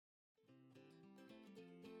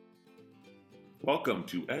Welcome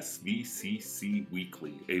to SVCC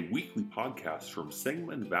Weekly, a weekly podcast from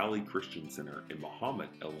Sangamon Valley Christian Center in Mahomet,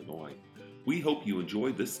 Illinois. We hope you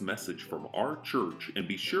enjoy this message from our church and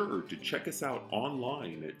be sure to check us out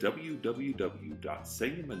online at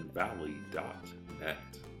www.sangamonvalley.net.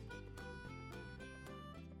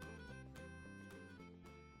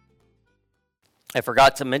 I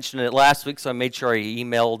forgot to mention it last week, so I made sure I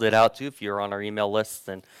emailed it out to you if you're on our email list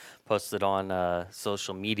and posted on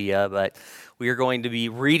social media. But we are going to be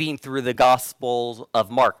reading through the Gospel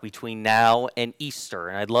of Mark between now and Easter,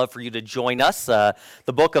 and I'd love for you to join us. The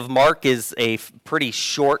book of Mark is a pretty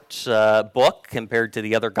short book compared to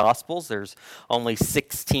the other Gospels. There's only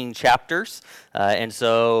 16 chapters, and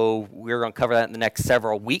so we're going to cover that in the next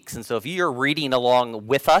several weeks. And so if you're reading along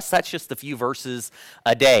with us, that's just a few verses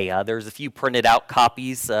a day. There's a few printed out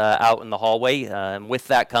copies out in the hallway, and with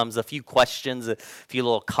that comes a few questions, a few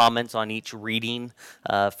little comments on each reading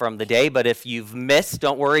from the day. But if you've missed,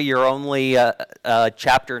 don't worry, you're only a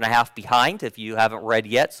chapter and a half behind if you haven't read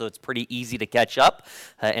yet, so it's pretty easy to catch up.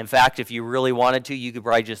 In fact, if you really wanted to, you could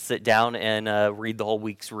probably just sit down and read the whole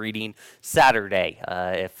week's reading Saturday,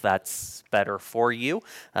 if that's better for you.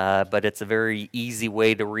 But it's a very easy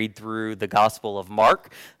way to read through the Gospel of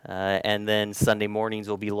Mark, and then Sunday mornings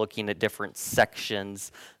we'll be looking at different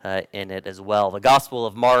sections in it as well. The Gospel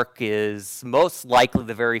of Mark is most likely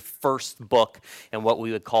the very first book in what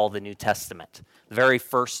we would call the New Testament, the very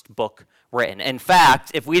first book written. In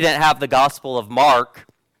fact, if we didn't have the Gospel of Mark,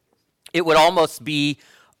 it would almost be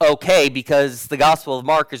okay, because the Gospel of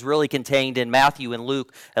Mark is really contained in Matthew and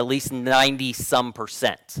Luke, at least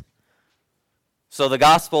 90-some%. So the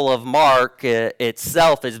Gospel of Mark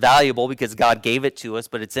itself is valuable because God gave it to us,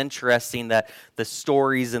 but it's interesting that the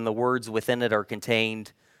stories and the words within it are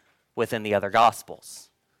contained within the other Gospels.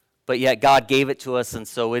 But yet God gave it to us, and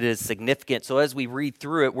so it is significant. So as we read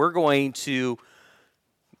through it, we're going to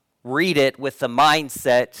read it with the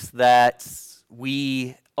mindset that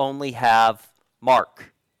we only have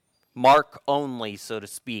Mark only, so to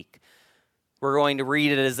speak. We're going to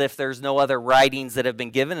read it as if there's no other writings that have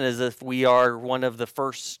been given, as if we are one of the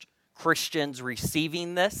first Christians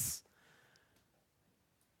receiving this.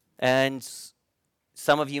 And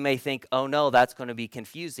some of you may think, oh no, that's going to be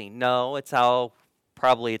confusing. No, it's how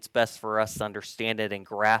probably it's best for us to understand it and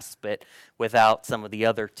grasp it without some of the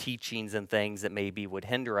other teachings and things that maybe would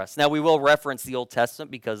hinder us. Now, we will reference the Old Testament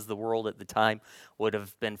because the world at the time would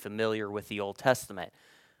have been familiar with the Old Testament.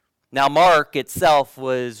 Now, Mark itself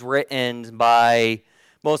was written by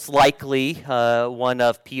most likely one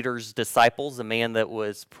of Peter's disciples, a man that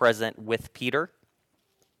was present with Peter.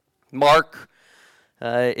 Mark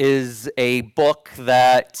is a book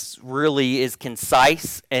that really is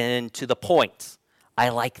concise and to the point. I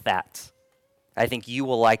like that. I think you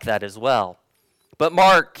will like that as well. But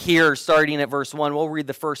Mark here, starting at verse 1, we'll read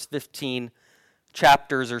the first 15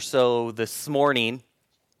 chapters or so this morning.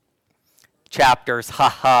 Chapters,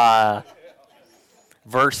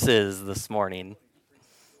 verses this morning.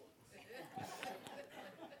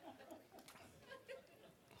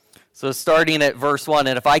 So starting at verse 1,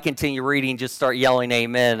 and if I continue reading, just start yelling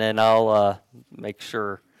amen, and I'll make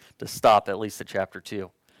sure to stop at least at chapter 2.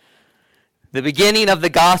 The beginning of the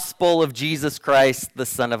gospel of Jesus Christ, the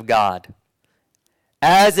Son of God.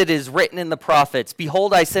 As it is written in the prophets,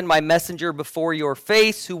 behold, I send my messenger before your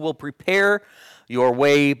face, who will prepare your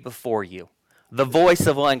way before you. The voice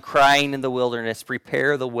of one crying in the wilderness,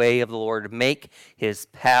 prepare the way of the Lord, make his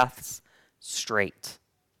paths straight.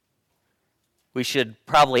 We should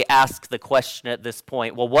probably ask the question at this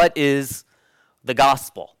point, well, what is the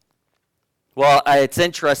gospel? Well, it's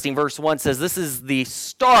interesting. Verse 1 says this is the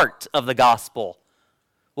start of the gospel.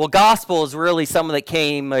 Well, gospel is really someone that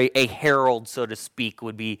came, a herald, so to speak,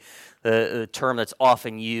 would be the term that's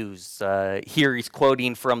often used. Here he's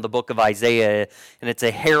quoting from the book of Isaiah, and it's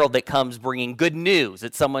a herald that comes bringing good news.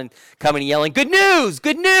 It's someone coming and yelling, good news,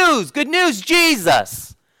 good news, good news,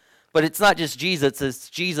 Jesus. But it's not just Jesus, it's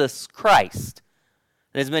Jesus Christ.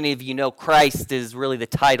 And as many of you know, Christ is really the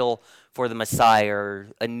title for the Messiah, or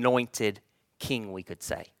anointed king, we could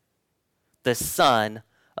say. The Son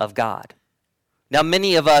of God. Now,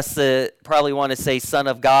 many of us probably want to say Son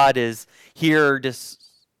of God is here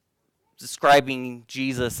describing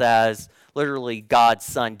Jesus as literally God's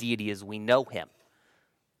Son, deity as we know him.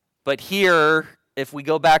 But here, if we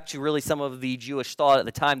go back to really some of the Jewish thought at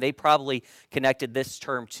the time, they probably connected this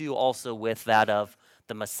term too also with that of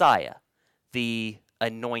the Messiah, the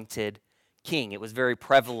anointed king. It was very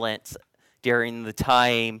prevalent during the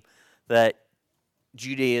time that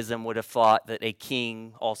Judaism would have thought that a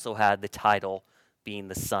king also had the title being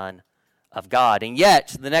the Son of God. And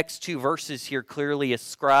yet, the next two verses here clearly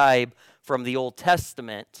ascribe from the Old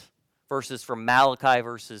Testament, verses from Malachi,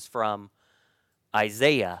 verses from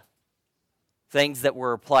Isaiah, things that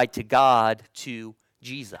were applied to God to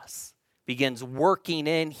Jesus. Begins working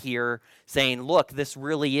in here, saying, look, this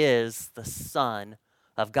really is the Son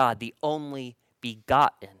of God, the only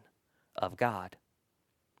begotten of God.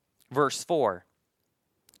 Verse 4,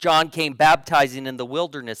 John came baptizing in the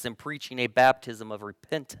wilderness and preaching a baptism of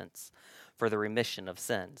repentance for the remission of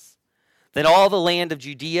sins. Then all the land of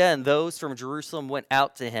Judea and those from Jerusalem went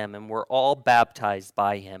out to him and were all baptized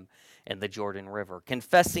by him in the Jordan River,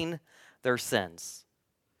 confessing their sins.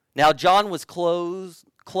 Now John was clothed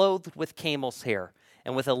with camel's hair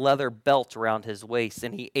and with a leather belt around his waist,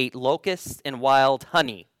 and he ate locusts and wild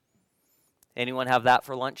honey. Anyone have that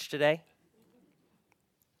for lunch today?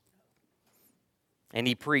 And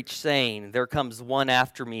he preached, saying, there comes one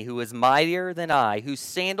after me who is mightier than I, whose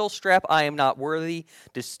sandal strap I am not worthy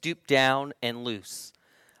to stoop down and loose.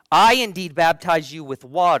 I indeed baptize you with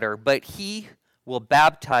water, but he will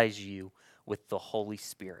baptize you with the Holy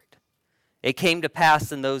Spirit. It came to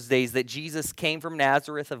pass in those days that Jesus came from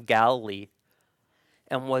Nazareth of Galilee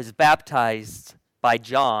and was baptized by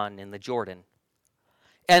John in the Jordan.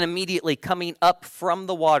 And immediately coming up from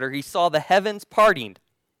the water, he saw the heavens parting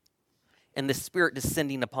and the Spirit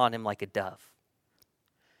descending upon him like a dove.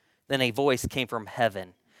 Then a voice came from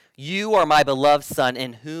heaven, you are my beloved Son,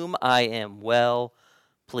 in whom I am well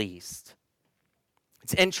pleased.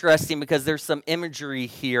 It's interesting because there's some imagery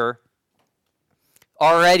here.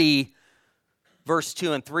 Already, verse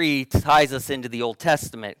 2 and 3 ties us into the Old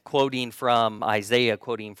Testament, quoting from Isaiah,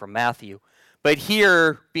 quoting from Matthew. But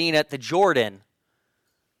here, being at the Jordan,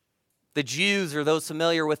 the Jews or those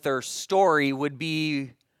familiar with their story would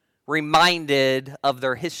be reminded of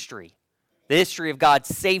their history, the history of God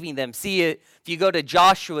saving them. See, if you go to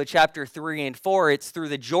Joshua chapter 3 and 4, it's through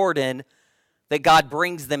the Jordan that God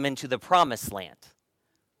brings them into the promised land,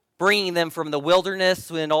 bringing them from the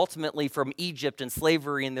wilderness and ultimately from Egypt and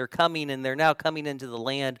slavery, and they're now coming into the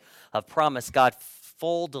land of promise, God,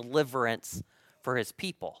 full deliverance for his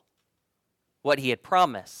people, what he had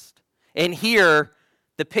promised. And here,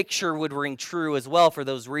 the picture would ring true as well for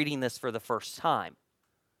those reading this for the first time.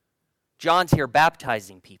 John's here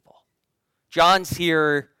baptizing people. John's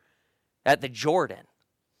here at the Jordan,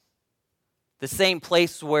 the same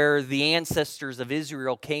place where the ancestors of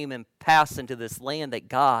Israel came and passed into this land that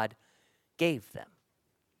God gave them.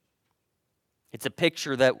 It's a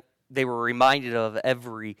picture that they were reminded of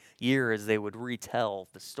every year as they would retell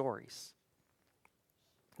the stories.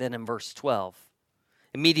 Then in verse 12,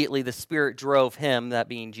 immediately the Spirit drove him, that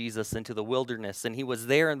being Jesus, into the wilderness, and he was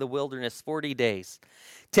there in the wilderness 40 days,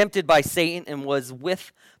 tempted by Satan, and was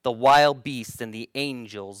with the wild beasts, and the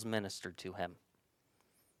angels ministered to him.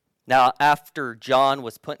 Now, after John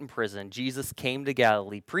was put in prison, Jesus came to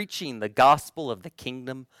Galilee, preaching the gospel of the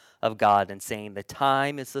kingdom of God, and saying, the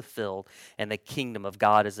time is fulfilled, and the kingdom of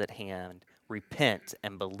God is at hand. Repent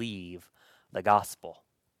and believe the gospel.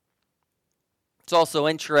 It's also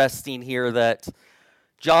interesting here that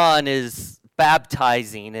John is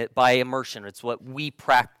baptizing it by immersion. It's what we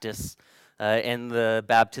practice in the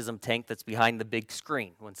baptism tank that's behind the big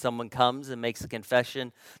screen. When someone comes and makes a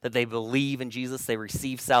confession that they believe in Jesus, they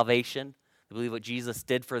receive salvation, they believe what Jesus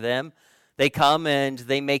did for them, they come and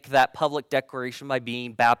they make that public declaration by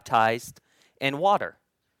being baptized in water,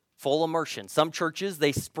 full immersion. Some churches,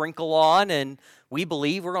 they sprinkle on, and we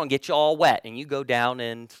believe we're going to get you all wet, and you go down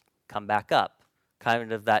and come back up.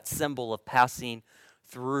 Kind of that symbol of passing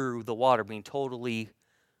through the water, being totally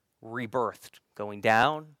rebirthed, going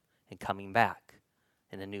down and coming back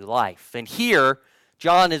in a new life. And here,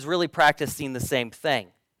 John is really practicing the same thing.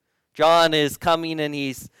 John is coming and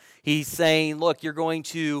he's saying, look, you're going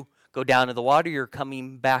to go down to the water, you're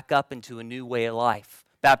coming back up into a new way of life.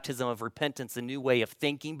 Baptism of repentance, a new way of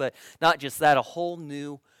thinking, but not just that, a whole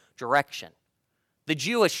new direction. The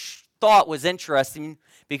Jewish thought was interesting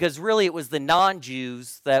because really it was the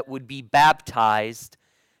non-Jews that would be baptized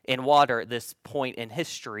in water at this point in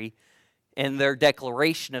history, in their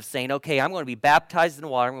declaration of saying, okay, I'm going to be baptized in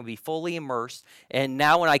water, I'm going to be fully immersed, and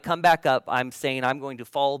now when I come back up, I'm saying I'm going to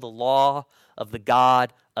follow the law of the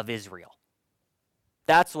God of Israel.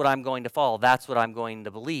 That's what I'm going to follow. That's what I'm going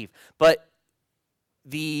to believe. But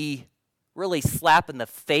the really slap in the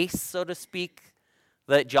face, so to speak,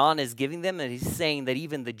 that John is giving them, and he's saying that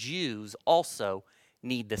even the Jews also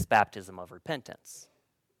need this baptism of repentance.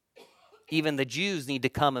 Even the Jews need to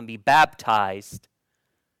come and be baptized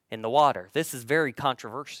in the water. This is very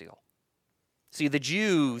controversial. See, the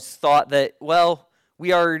Jews thought that, well,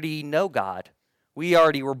 we already know God. We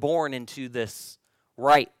already were born into this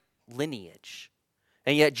right lineage.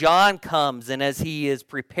 And yet John comes, and as he is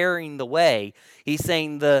preparing the way, he's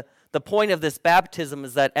saying the point of this baptism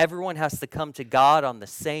is that everyone has to come to God on the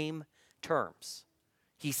same terms.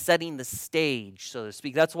 He's setting the stage, so to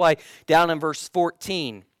speak. That's why down in verse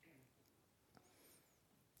 14,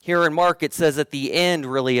 here in Mark, it says at the end,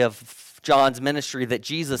 really, of John's ministry that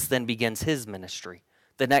Jesus then begins his ministry.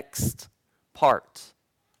 The next part.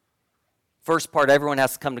 First part, everyone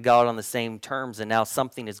has to come to God on the same terms, and now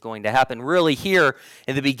something is going to happen. Really, here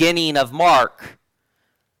in the beginning of Mark,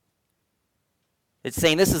 it's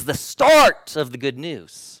saying this is the start of the good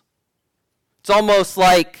news. It's almost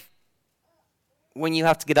like when you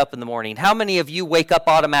have to get up in the morning. How many of you wake up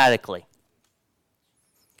automatically?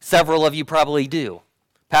 Several of you probably do.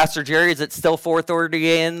 Pastor Jerry, is it still 4:30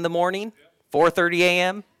 a.m. in the morning? 4:30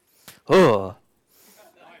 a.m.? Oh.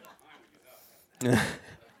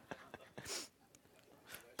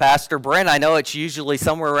 Pastor Brent, I know it's usually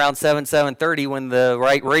somewhere around 7:30 when the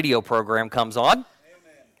right radio program comes on.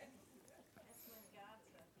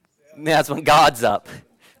 That's when God's up.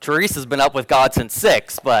 Teresa's been up with God since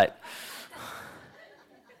 6, but...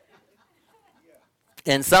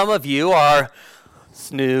 And some of you are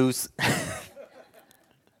snooze.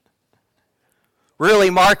 Really,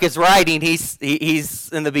 Mark is writing, he's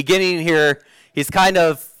in the beginning here, he's kind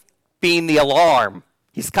of being the alarm.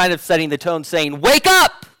 He's kind of setting the tone saying, wake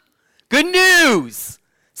up! Good news!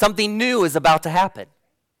 Something new is about to happen.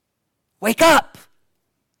 Wake up!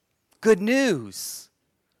 Good news.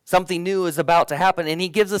 Something new is about to happen. And he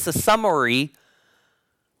gives us a summary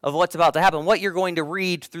of what's about to happen. What you're going to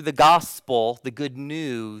read through the gospel, the good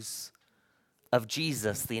news of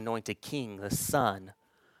Jesus, the anointed King, the Son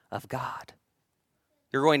of God.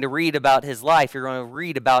 You're going to read about his life. You're going to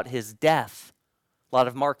read about his death. A lot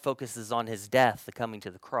of Mark focuses on his death, the coming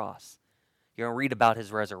to the cross. You're going to read about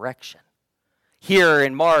his resurrection. Here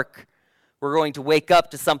in Mark, we're going to wake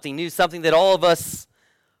up to something new, something that all of us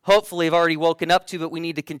hopefully have already woken up to, but we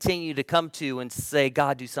need to continue to come to and say,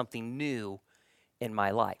 God, do something new in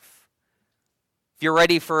my life. If you're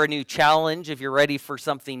ready for a new challenge, if you're ready for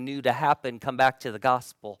something new to happen, come back to the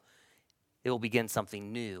gospel. It will begin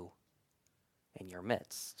something new in your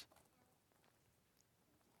midst.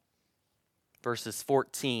 Verses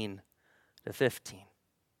 14 to 15.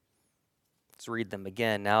 Let's read them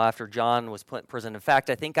again. Now, after John was put in prison, in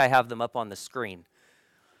fact, I think I have them up on the screen.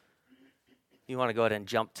 You want to go ahead and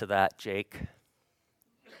jump to that, Jake?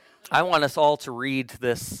 I want us all to read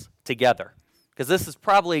this together, because this is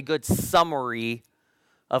probably a good summary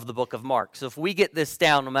of the book of Mark. So if we get this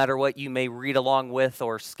down, no matter what you may read along with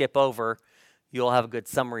or skip over, you'll have a good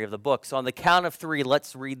summary of the book. So on the count of 3,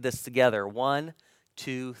 let's read this together. 1,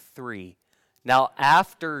 2, 3. Now,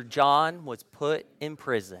 after John was put in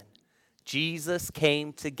prison, Jesus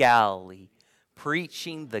came to Galilee,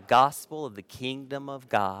 preaching the gospel of the kingdom of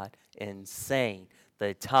God and saying,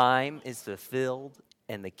 the time is fulfilled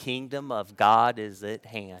and the kingdom of God is at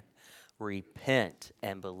hand. Repent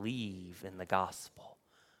and believe in the gospel.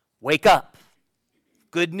 Wake up.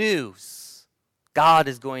 Good news. God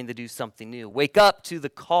is going to do something new. Wake up to the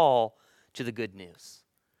call to the good news.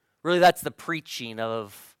 Really, that's the preaching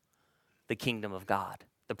of the kingdom of God.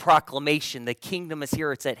 The proclamation, the kingdom is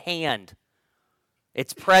here, it's at hand.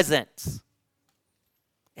 It's present.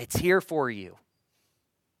 It's here for you.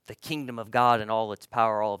 The kingdom of God and all its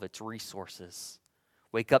power, all of its resources.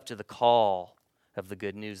 Wake up to the call of the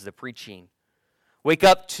good news, the preaching. Wake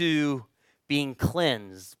up to being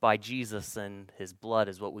cleansed by Jesus and his blood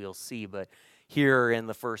is what we'll see. But here in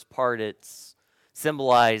the first part, it's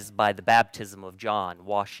symbolized by the baptism of John,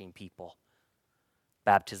 washing people.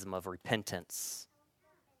 Baptism of repentance.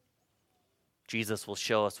 Jesus will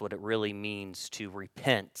show us what it really means to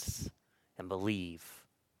repent and believe.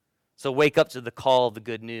 So wake up to the call of the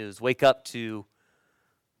good news. Wake up to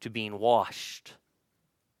being washed.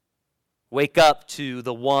 Wake up to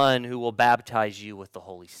the one who will baptize you with the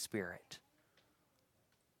Holy Spirit.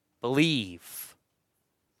 Believe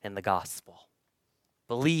in the gospel.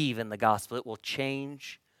 Believe in the gospel. It will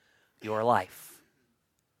change your life.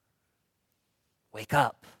 Wake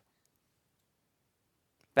up.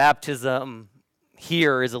 Baptism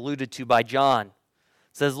here is alluded to by John. It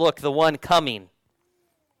says, look, the one coming,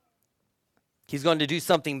 he's going to do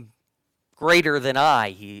something greater than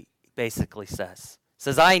I, he basically says. It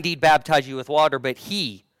says, I indeed baptize you with water, but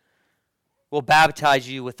he will baptize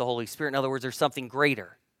you with the Holy Spirit. In other words, there's something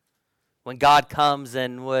greater. When God comes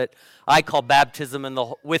and what I call baptism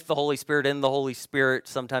with the Holy Spirit, in the Holy Spirit,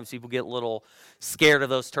 sometimes people get a little scared of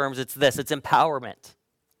those terms. It's this, it's empowerment.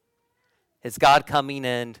 It's God coming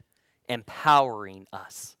and empowering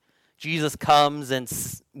us. Jesus comes and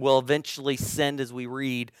will eventually send, as we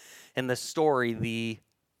read, in the story the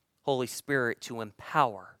Holy Spirit to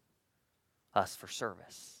empower us for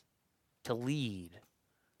service, to lead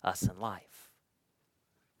us in life.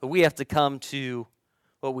 But we have to come to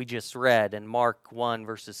what we just read in Mark 1,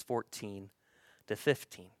 verses 14 to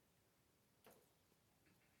 15.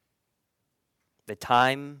 The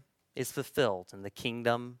time is fulfilled and the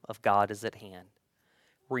kingdom of God is at hand.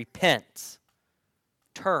 Repent,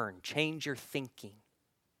 turn, change your thinking,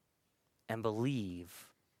 and believe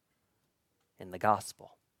in the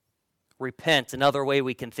gospel. Repent, another way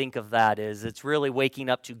we can think of that is it's really waking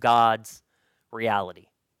up to God's reality.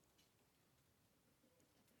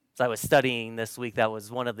 As I was studying this week, that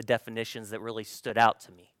was one of the definitions that really stood out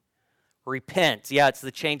to me. Repent, yeah, it's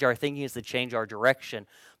to change our thinking, it's to change our direction,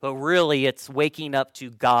 but really it's waking up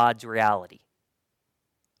to God's reality.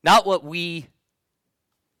 Not what we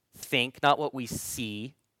think, not what we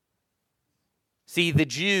see. See, the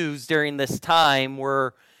Jews during this time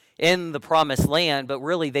were in the promised land, but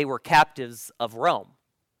really they were captives of Rome.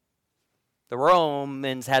 The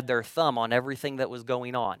Romans had their thumb on everything that was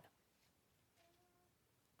going on.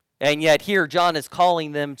 And yet here John is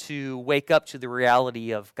calling them to wake up to the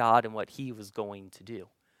reality of God and what he was going to do.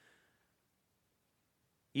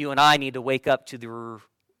 You and I need to wake up to the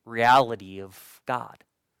reality of God,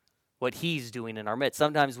 what he's doing in our midst.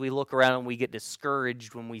 Sometimes we look around and we get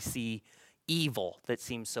discouraged when we see evil that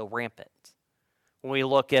seems so rampant. When we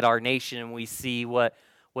look at our nation and we see what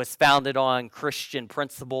was founded on Christian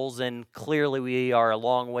principles, and clearly we are a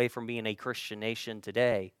long way from being a Christian nation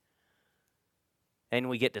today. And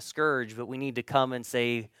we get discouraged, but we need to come and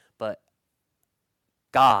say, but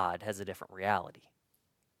God has a different reality.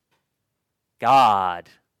 God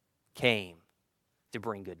came to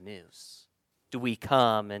bring good news. Do we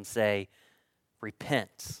come and say,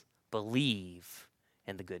 repent, believe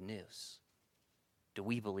in the good news? Do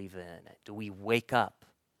we believe in it? Do we wake up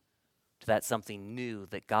to that something new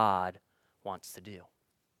that God wants to do?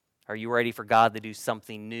 Are you ready for God to do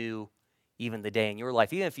something new even the day in your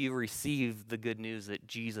life? Even if you received the good news that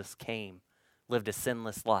Jesus came, lived a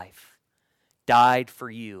sinless life, died for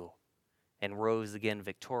you, and rose again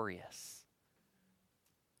victorious.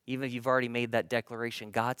 Even if you've already made that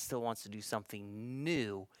declaration, God still wants to do something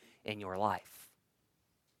new in your life.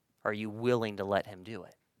 Are you willing to let him do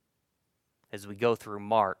it? As we go through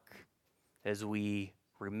Mark, as we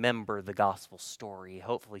remember the gospel story,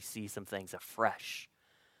 hopefully see some things afresh.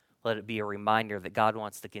 Let it be a reminder that God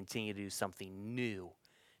wants to continue to do something new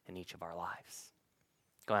in each of our lives.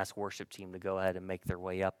 I'm going to ask the worship team to go ahead and make their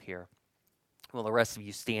way up here. Will the rest of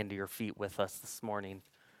you stand to your feet with us this morning?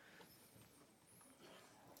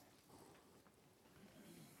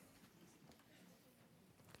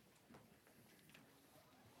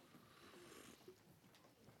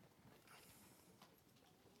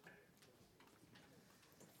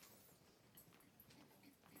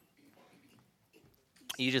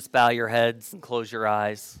 You just bow your heads and close your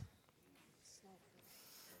eyes.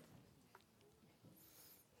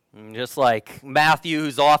 And just like Matthew,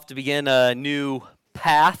 who's off to begin a new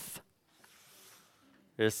path,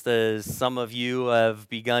 just as some of you have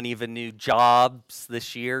begun even new jobs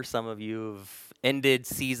this year, some of you have ended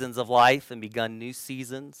seasons of life and begun new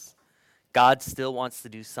seasons, God still wants to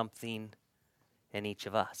do something in each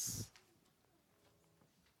of us.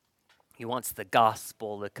 He wants the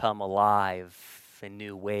gospel to come alive in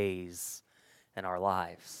new ways in our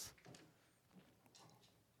lives.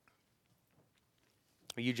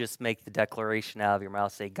 Or you just make the declaration out of your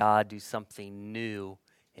mouth, say, God, do something new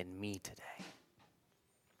in me today.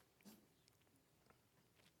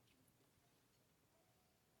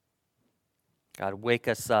 God, wake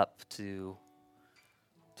us up to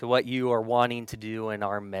what you are wanting to do in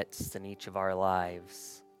our midst in each of our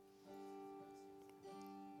lives.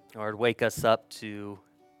 Lord, wake us up to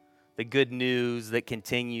the good news that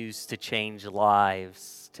continues to change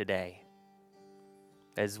lives today.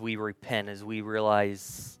 As we repent, as we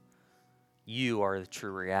realize you are the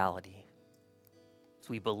true reality. As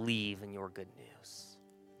we believe in your good news.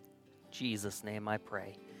 In Jesus' name I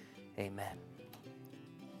pray. Amen.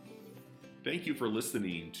 Thank you for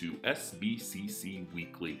listening to SBCC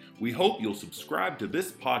Weekly. We hope you'll subscribe to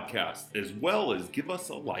this podcast as well as give us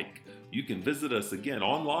a like. You can visit us again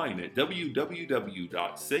online at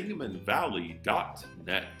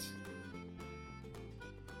www.sangamonvalley.net.